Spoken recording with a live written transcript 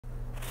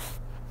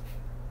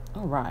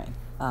Alright,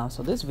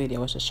 so this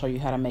video is to show you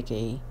how to make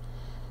a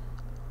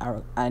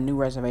new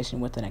reservation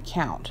with an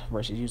account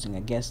versus using a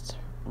guest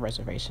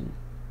reservation.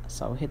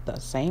 So hit the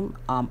same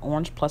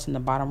orange plus in the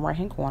bottom right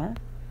hand corner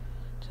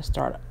to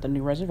start the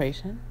new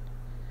reservation.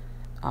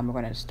 We're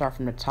going to start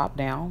from the top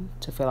down.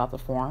 To fill out the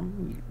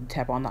form, you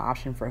tap on the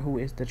option for who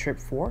is the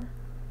trip for,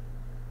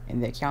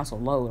 and the accounts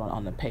will load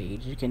on the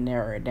page. You can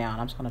narrow it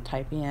down. I'm just going to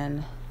type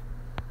in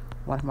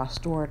one of my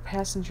stored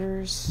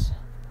passengers,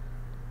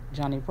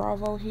 Johnny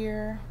Bravo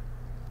here.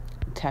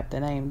 Tap the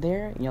name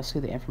there and you'll see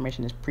the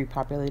information is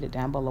pre-populated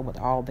down below with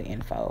all the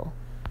info.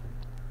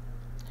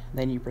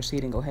 Then you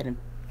proceed and go ahead and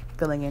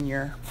filling in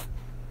your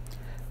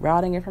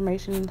routing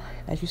information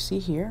as you see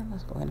here.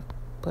 Let's go ahead and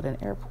put an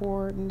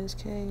airport in this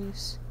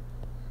case.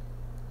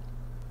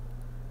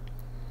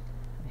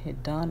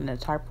 Hit done in the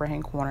top right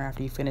hand corner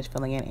after you finish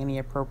filling in any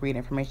appropriate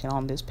information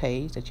on this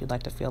page that you'd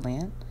like to fill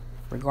in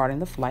regarding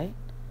the flight.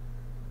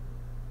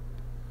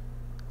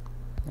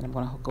 And I'm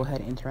going to go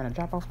ahead and enter in a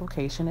drop-off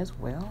location as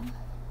well.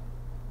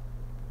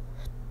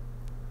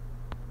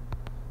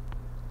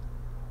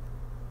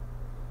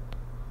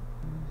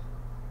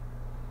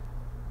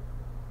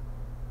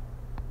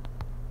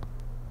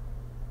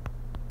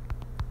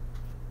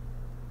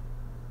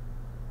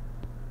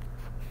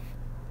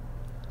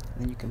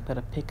 Then you can put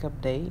a pickup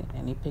date.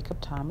 Any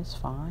pickup time is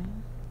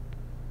fine.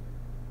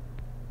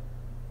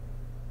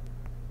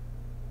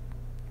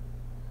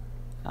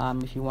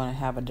 If you want to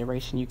have a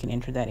duration, you can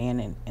enter that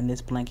in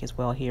this blank as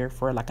well here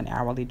for like an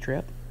hourly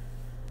trip.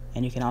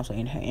 And you can also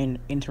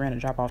enter in a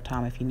drop-off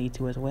time if you need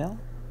to as well.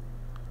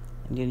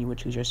 And then you would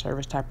choose your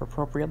service type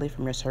appropriately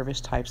from your service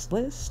types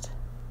list.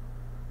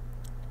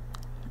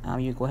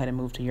 You go ahead and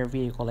move to your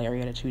vehicle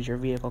area to choose your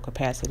vehicle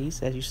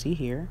capacities as you see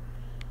here.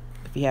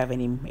 If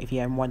you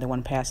have more than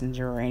one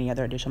passenger or any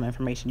other additional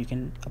information, you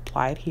can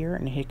apply it here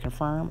and hit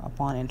confirm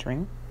upon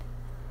entering.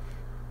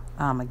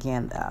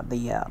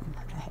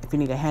 If you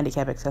need a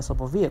handicap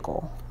accessible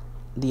vehicle,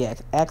 the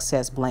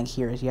access blank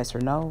here is yes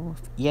or no.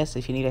 Yes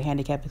if you need a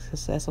handicap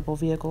accessible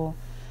vehicle,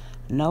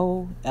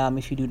 no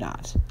if you do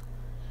not.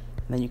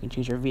 And then you can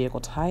choose your vehicle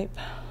type.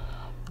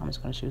 I'm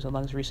just going to choose a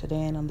luxury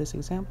sedan on this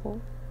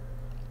example.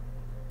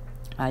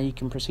 You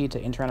can proceed to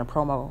enter in a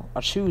promo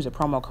or choose a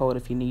promo code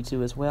if you need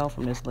to as well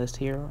from this list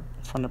here,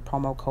 from the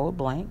promo code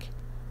blank,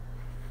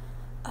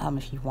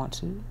 if you want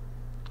to.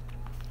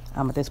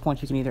 At this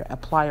point, you can either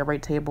apply a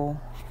rate table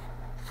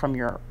from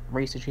your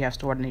rates that you have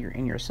stored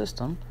in your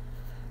system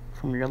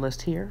from your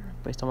list here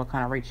based on what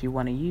kind of rates you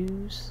want to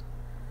use.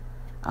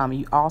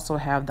 You also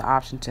have the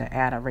option to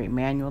add a rate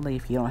manually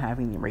if you don't have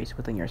any rates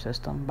within your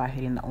system by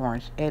hitting the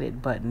orange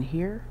edit button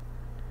here.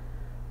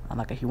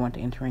 Like if you want to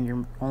enter in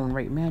your own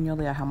rate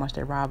manually or how much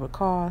that ride would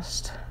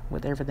cost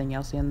with everything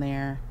else in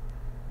there,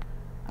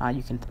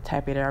 you can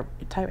type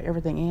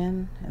everything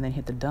in and then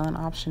hit the done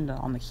option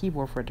on the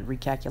keyboard for it to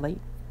recalculate,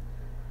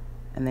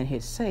 and then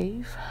hit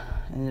save,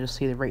 and you'll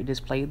see the rate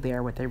displayed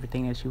there with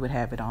everything that you would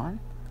have it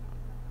on.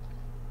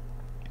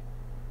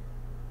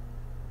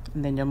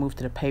 And then you'll move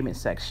to the payment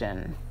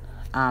section.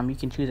 You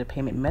can choose a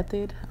payment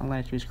method. I'm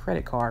going to choose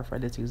credit card for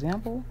this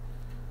example.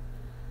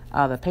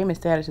 The payment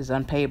status is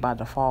unpaid by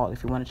default.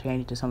 If you want to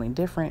change it to something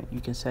different,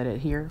 you can set it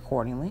here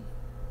accordingly.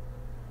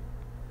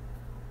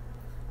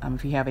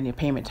 If you have any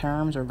payment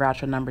terms or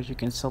voucher numbers, you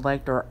can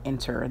select or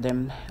enter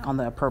them on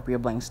the appropriate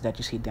blanks that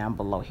you see down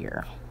below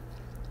here.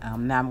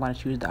 Now I'm going to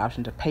choose the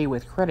option to pay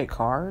with credit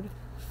card,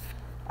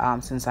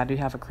 since I do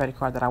have a credit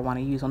card that I want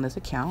to use on this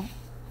account.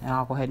 And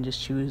I'll go ahead and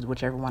just choose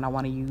whichever one I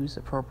want to use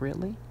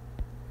appropriately.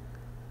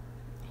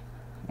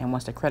 And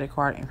once the credit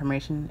card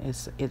information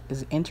is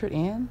entered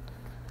in,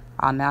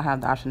 I'll now have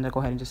the option to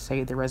go ahead and just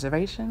save the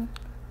reservation,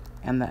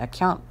 and the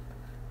account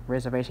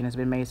reservation has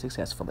been made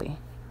successfully.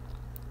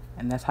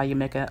 And that's how you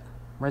make a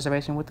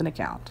reservation with an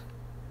account.